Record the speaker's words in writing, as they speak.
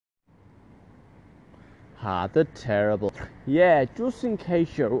Ha2 terrible. Yeah, just in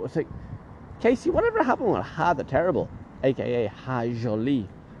case you're it's like, Casey, whatever happened with Ha2 terrible, aka Ha2,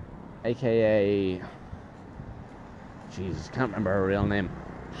 aka Jesus, can't remember her real name.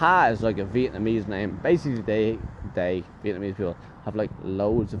 Ha is like a Vietnamese name. Basically, they Vietnamese people have like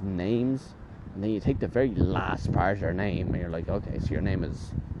loads of names, and then you take the very last part of their name, and you're like, okay, so your name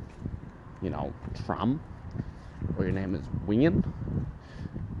is, Tram, or your name is Wien.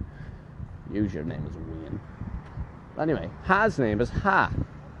 Use your name as Wien. But anyway, Ha's name is Ha.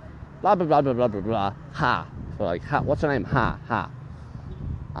 Blah blah blah blah blah blah blah. Ha. So like, Ha. What's her name? Ha.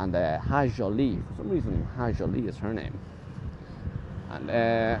 And Ha Jolie. For some reason, Ha Jolie is her name. And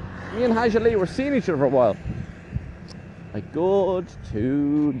me and Ha Jolie were seeing each other for a while. A good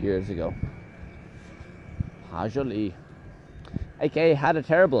 2 years ago. Ha Jolie, aka Ha2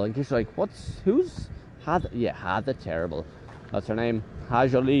 terrible. And she's like, who's Ha? Yeah, Ha2 terrible. That's her name, Ha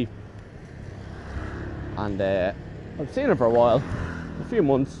Jolie. And I've seen her for a while, a few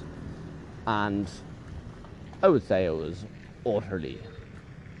months, and I would say I was utterly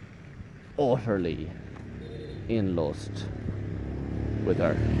in lust with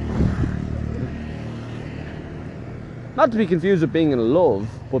her. Not to be confused with being in love,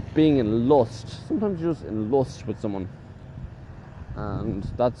 but being in lust. Sometimes you're just in lust with someone, and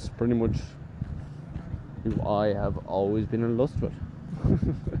that's pretty much who I have always been in lust with.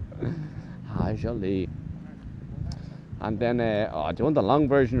 Ha Jolie. And then, do you want the long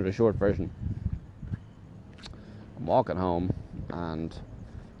version or the short version? I'm walking home, and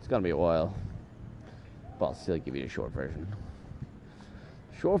it's going to be a while, but I'll still give you the short version.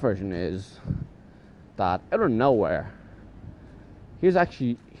 The short version is that out of nowhere, here's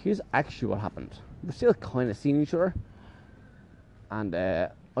actually what happened. We're still kind of seeing each other, and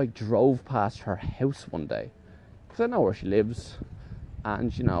I drove past her house one day, because I know where she lives,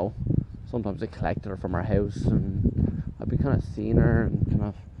 and sometimes I collected her from her house, and I've been kind of seeing her and kind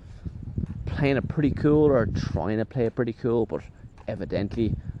of playing it pretty cool, or trying to play it pretty cool, but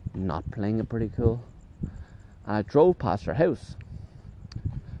evidently not playing it pretty cool. And I drove past her house,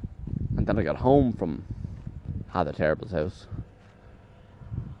 and then I got home from Ha2 Terrible's house,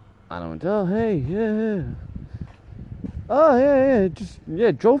 and I went, oh hey, yeah, oh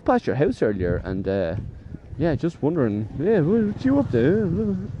yeah, drove past your house earlier, and just wondering, what you up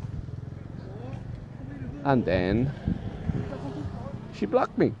to? And then she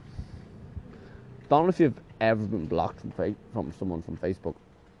blocked me. Don't know if you've ever been blocked from someone from Facebook,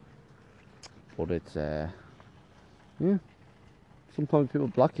 but it's sometimes people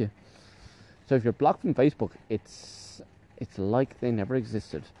block you. So if you're blocked from Facebook, it's like they never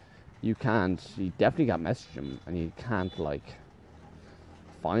existed. You definitely can't message them, and you can't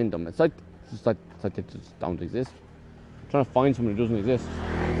find them. It's like they just don't exist. Trying to find someone who doesn't exist.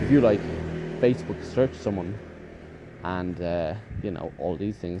 If you Facebook search someone, and all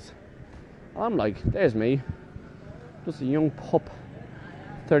these things, I'm like, there's me, just a young pup,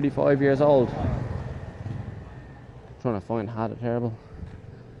 35 years old, trying to find Ha2 Terrible.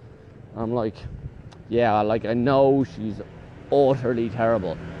 I'm like, I know she's utterly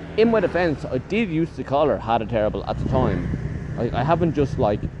terrible. In my defense, I did used to call her Ha2 Terrible at the time. I haven't just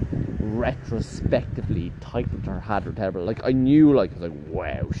retrospectively titled her Ha2 Terrible. I knew, I was like,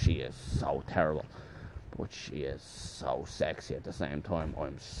 wow, she is so terrible, but she is so sexy at the same time.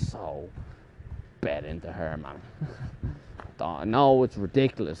 I'm so bed into her, man. I know it's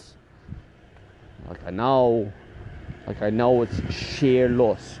ridiculous. I know it's sheer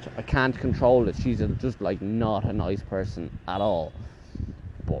lust. I can't control it. She's just not a nice person at all.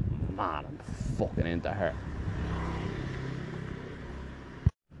 But man, I'm fucking into her.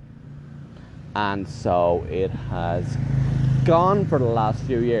 And so it has gone for the last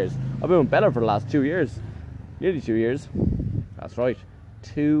few years. I've been with Bella for the last 2 years. Nearly 2 years. That's right.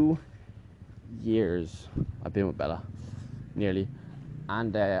 2 years I've been with Bella. Nearly.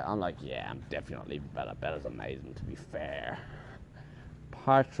 And I'm like, I'm definitely not leaving Bella. Bella's amazing, to be fair.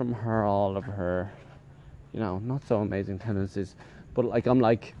 Apart from all of her, not so amazing tendencies. But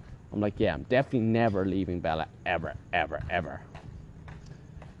I'm definitely never leaving Bella. Ever, ever, ever.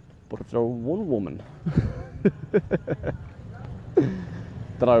 But if there were one woman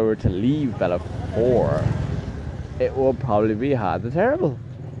that I were to leave Bella for, it would probably be Ha2 Terrible.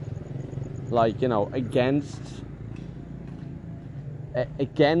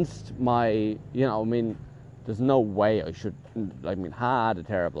 Against my, there's no way I should, Ha2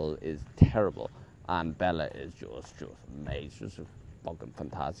 Terrible is terrible, and Bella is just amazing, just a fucking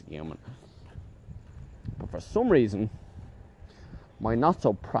fantastic human. But for some reason, my not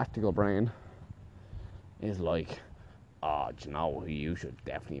so practical brain is do you know who you should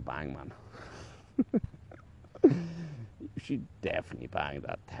definitely bang, man? She definitely banged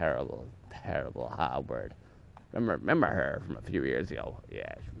that terrible, terrible Ha word. Remember her from a few years ago?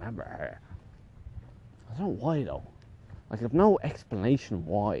 Yeah, remember her. I don't know why though. Like, I have no explanation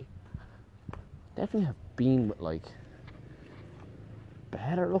why. Definitely have been with like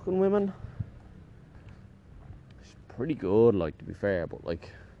better looking women. She's pretty good, like, to be fair, but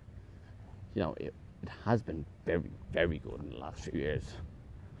like, you know, it has been very, very good in the last few years,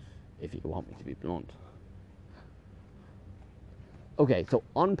 if you want me to be blunt. Okay, so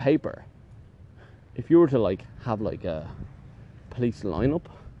on paper, if you were to like have like a police lineup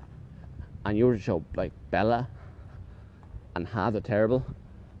and you were to show like Bella and Ha2 terrible,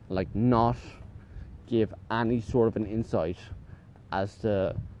 like not give any sort of an insight as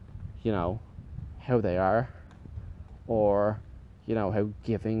to, you know, how they are, or, you know, how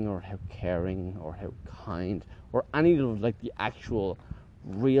giving or how caring or how kind or any of like the actual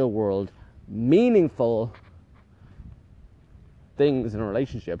real world meaningful things in a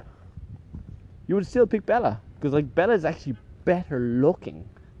relationship, you would still pick Bella, because like Bella is actually better looking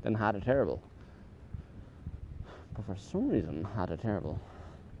than Ha2 terrible. But for some reason, Ha2 terrible,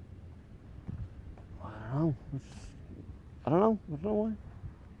 I don't know why.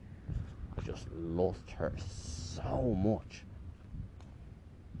 I just loved her so much.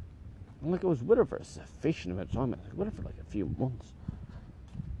 And like, I was with her for a sufficient amount of time. I was with her for like a few months.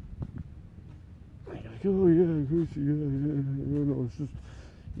 And you're like, oh yeah, it's just,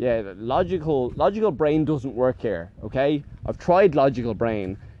 yeah, logical brain doesn't work here, okay? I've tried logical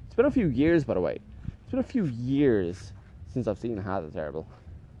brain. It's been a few years, by the way. It's been a few years since I've seen Ha2 terrible.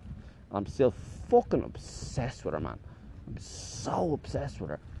 I'm still fucking obsessed with her, man. I'm so obsessed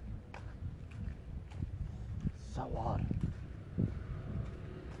with her. So odd.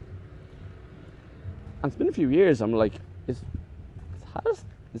 And it's been a few years. I'm like, is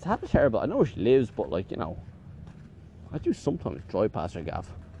Ha2 terrible? I know where she lives, but like, you know, I do sometimes drive past her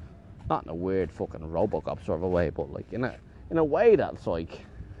gaff. Not in a weird fucking Robocop sort of a way, but like in a way that's like,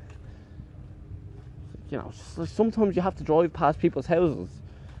 you know, just like sometimes you have to drive past people's houses.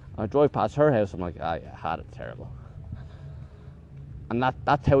 I drive past her house, I'm like, ah, yeah, Ha2 terrible. And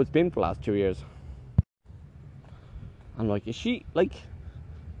that's how it's been for the last 2 years. I'm like, is she, like,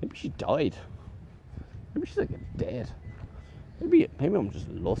 maybe she died. Maybe she's like dead. Maybe I'm just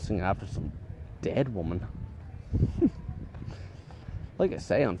lusting after some dead woman. Like I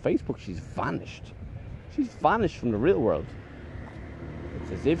say, on Facebook, she's vanished. She's vanished from the real world.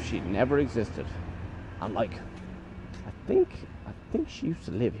 It's as if she never existed. I'm like, I think she used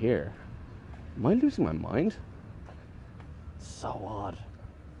to live here. Am I losing my mind? So odd.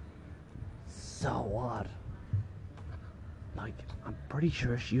 So odd. Like, I'm pretty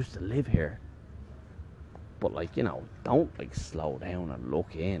sure she used to live here. But like, you know, don't like slow down and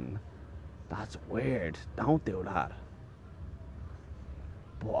look in. That's weird. Don't do that.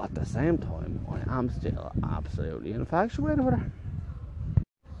 But at the same time, I am still absolutely infatuated with her.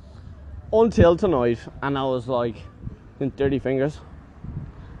 Until tonight, and I was like in 30 fingers.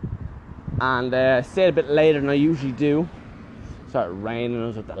 And stayed a bit later than I usually do. Started raining. I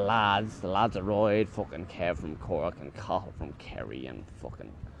was with the lads. The lads arrived. Fucking Kev from Cork and Cahill from Kerry, and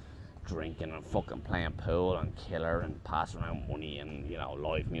fucking drinking and fucking playing pool and killer and passing around money and, you know,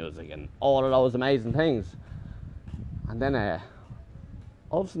 live music and all of those amazing things. And then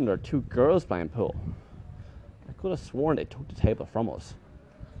all of a sudden there are two girls playing pool. I could have sworn they took the table from us,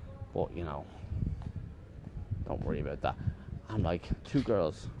 but you know, don't worry about that. And like, two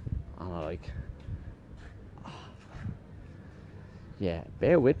girls, and I'm like, yeah,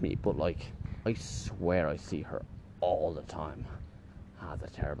 bear with me, but like, I swear I see her all the time.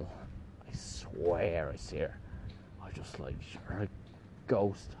 That's terrible. I swear I see her. I just like, her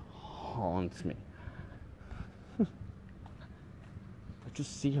ghost haunts me. I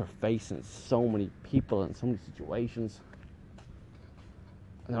just see her face in so many people and so many situations.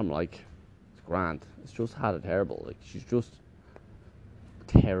 And I'm like, it's grand. It's just Ha2 terrible. Like, she's just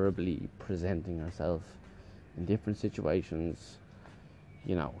terribly presenting herself in different situations.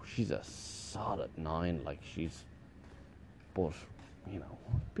 You know, she's a solid 9. Like, she's, but, you know,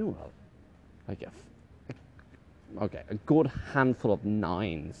 been like a good handful of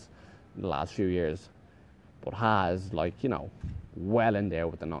 9s in the last few years, but has, like, you know, well in there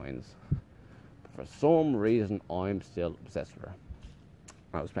with the 9s. But for some reason, I'm still obsessed with her.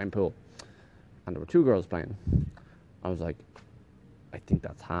 I was playing pool, and there were two girls playing. I was like, I think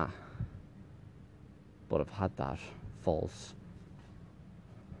that's Ha, but I've had that false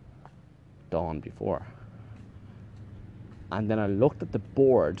dawn before. And then I looked at the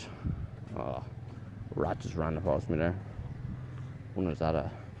board. Oh, rat just ran across me there. Wonder, is that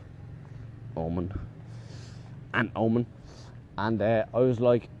a omen? an omen. And I was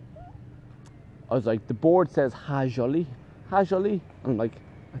like, the board says Ha2. Ha2. I'm like,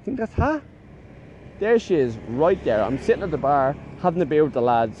 I think that's Ha. There she is, right there. I'm sitting at the bar, having a beer with the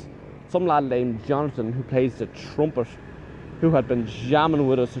lads. Some lad named Jonathan, who plays the trumpet, who had been jamming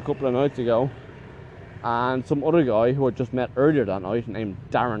with us a couple of nights ago. And some other guy who I just met earlier that night, named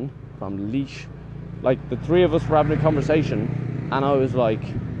Darren, from Leash. Like, the three of us were having a conversation, and I was like,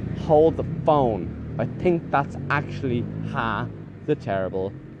 hold the phone. I think that's actually Ha the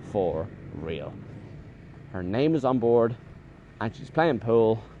Terrible for real. Her name is on board, and she's playing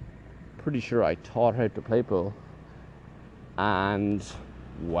pool. Pretty sure I taught her how to play pool. And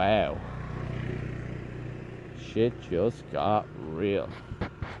wow, shit just got real.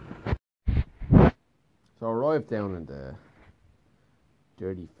 So I arrived down in the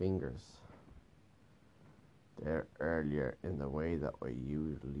Dirty Fingers there earlier in the way that I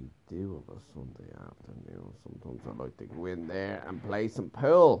usually do on a Sunday afternoon. Sometimes I like to go in there and play some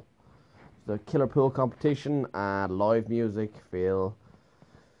pool. The killer pool competition and live music. Phil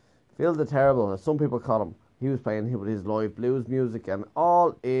the Terrible, as some people call him. He was playing with his live blues music, and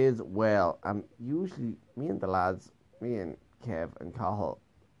all is well. And usually, me and the lads, me and Kev and Cahill,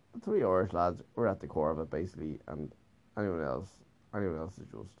 the three Irish lads, we're at the core of it basically, and anyone else is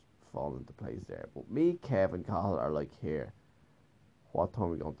just falling into place there. But me, Kev, and Cahill are like, here, what time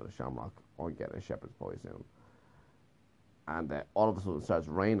are we going to the Shamrock? I'm getting a shepherd's pie soon. And all of a sudden it starts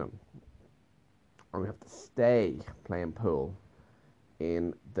raining, and we have to stay playing pool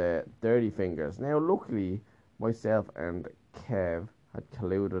in the Dirty Fingers. Now, luckily, myself and Kev had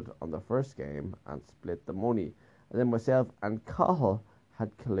colluded on the first game and split the money. And then myself and Cahill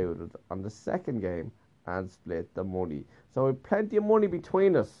had colluded on the second game and split the money. So we had plenty of money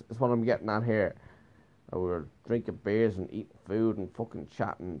between us, is what I'm getting at here. And we were drinking beers and eating food and fucking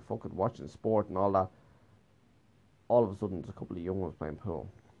chatting and fucking watching sport and all that. All of a sudden, there's a couple of young ones playing pool.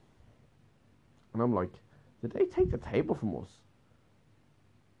 And I'm like, did they take the table from us?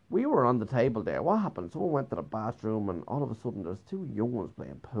 We were on the table there. What happened? Someone went to the bathroom, and all of a sudden there's two young ones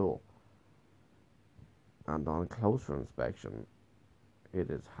playing pool. And on closer inspection, it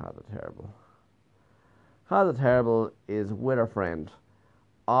is Ha the Terrible. Ha the Terrible is with her friend.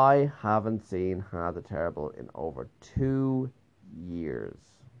 I haven't seen Ha the Terrible in over 2 years.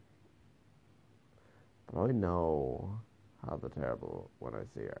 But I know Ha the Terrible when I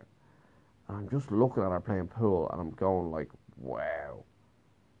see her. And I'm just looking at her playing pool, and I'm going like, wow.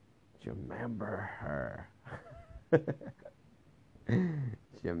 Do you remember her? Do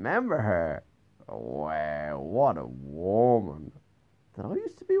you remember her? Oh, wow, what a woman. Did I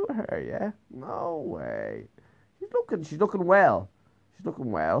used to be with her, yeah? No way. She's looking well. She's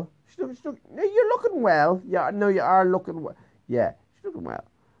looking well. No, you're looking well. Yeah, no, you are looking well. Yeah, she's looking well.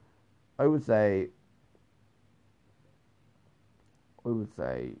 I would say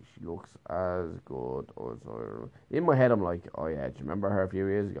she looks as good as her. In my head, I'm like, oh yeah, do you remember her a few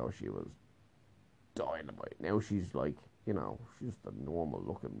years ago? She was dynamite. Now she's like, she's just a normal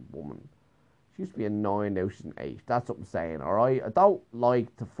looking woman. She used to be a 9, now she's an 8. That's what I'm saying, alright? I don't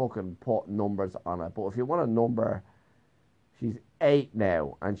like to fucking put numbers on it, but if you want a number, she's 8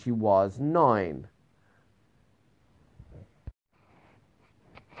 now, and she was 9.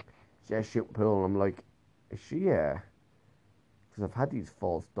 She's shooting pool, and I'm like, is she, because I've had these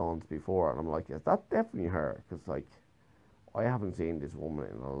false dawns before, and I'm like, is that definitely her? Because, like, I haven't seen this woman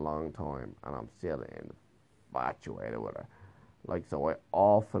in a long time, and I'm still infatuated with her. Like, so I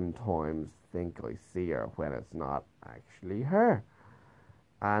oftentimes think I see her when it's not actually her.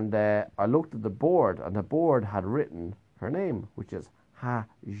 And I looked at the board, and the board had written her name, which is Ha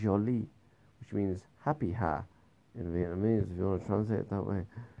Jolie, which means happy Ha in Vietnamese, if you want to translate it that way.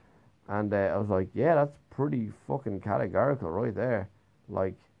 And I was like, yeah, that's pretty fucking categorical right there.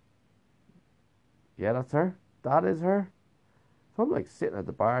 Like, yeah, that's her. That is her. So I'm like sitting at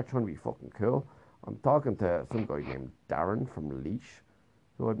the bar trying to be fucking cool. I'm talking to some guy named Darren from Leash,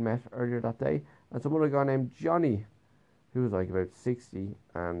 who I'd met earlier that day, and some other guy named Johnny, who was like about 60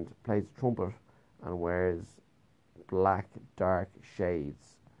 and plays trumpet and wears black dark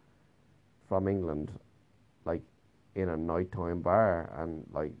shades from England, like in a nighttime bar, and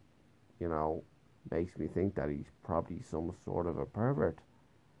like, makes me think that he's probably some sort of a pervert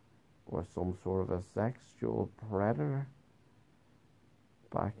or some sort of a sexual predator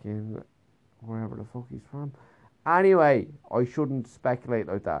back in wherever the fuck he's from. Anyway, I shouldn't speculate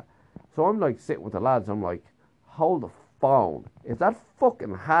like that. So I'm like sitting with the lads, I'm like, hold the phone. Is that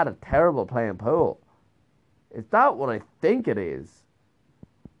fucking Ha the Terrible playing pool? Is that what I think it is?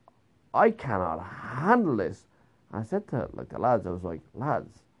 I cannot handle this. I said to like the lads, I was like,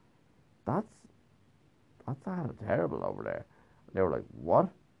 lads, that's terrible over there. And they were like, what?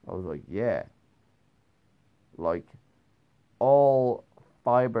 I was like, yeah. Like, all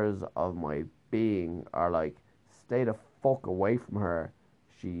fibers of my being are like, stay the fuck away from her.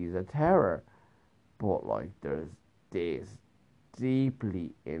 She's a terror. But like, there's this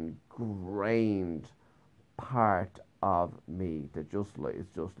deeply ingrained part of me that just like it's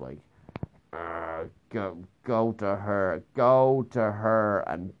just like go to her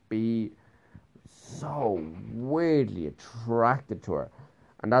and be so weirdly attracted to her.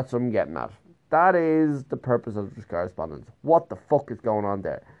 And that's what I'm getting at. That is the purpose of this correspondence. What the fuck is going on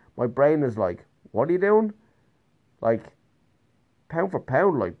there? My brain is like, what are you doing? Like, pound for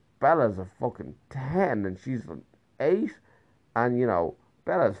pound, like, Bella's a fucking 10 and she's an 8. And,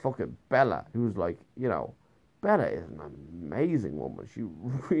 Bella's fucking Bella, who's like, Bella is an amazing woman. She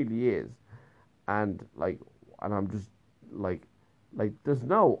really is. And, like, and I'm just, like, there's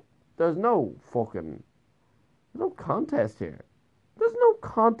no fucking, there's no contest here. There's no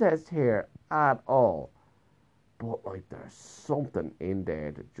contest here at all. But like there's something in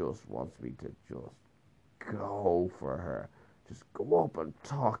there that just wants me to just go for her. Just go up and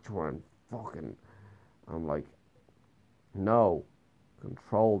talk to her and fucking I'm like, no,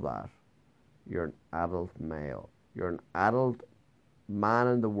 control that. You're an adult male. You're an adult man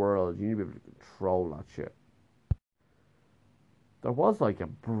in the world. You need to be able to control that shit. There was like a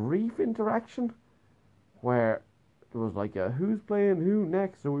brief interaction where there was like a who's playing who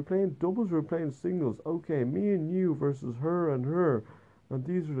next? Are we playing doubles or are we playing singles? Okay, me and you versus her, and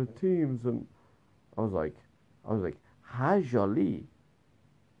these are the teams. And I was like, hi Jolie,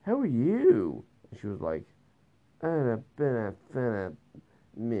 how are you? And she was like,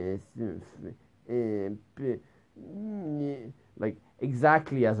 like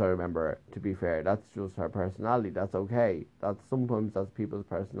exactly as I remember her. To be fair, that's just her personality. That's okay. That's people's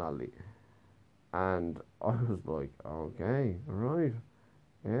personality. And I was like, okay, alright,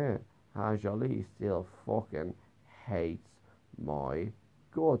 yeah. Jolie still fucking hates my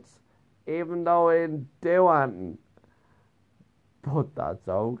guts. Even though I didn't do anything. But that's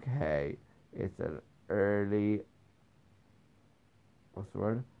okay. It's an early, what's the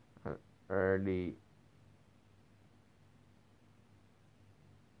word? An early,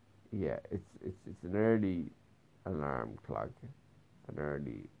 yeah, it's an early alarm clock.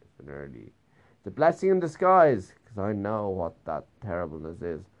 It's a blessing in disguise, because I know what that terribleness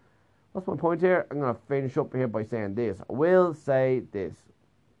is. What's my point here? I'm going to finish up here by saying this. I will say this.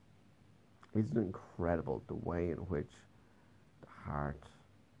 Isn't it incredible the way in which the heart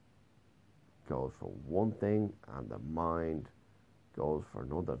goes for one thing and the mind goes for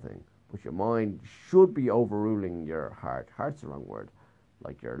another thing? But your mind should be overruling your heart. Heart's the wrong word.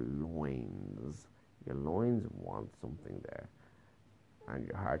 Like your loins. Your loins want something there. And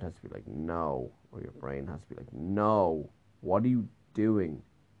your heart has to be like, no. Or your brain has to be like, no. What are you doing?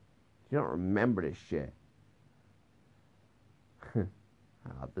 You don't remember this shit.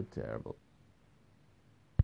 Ah, the terrible.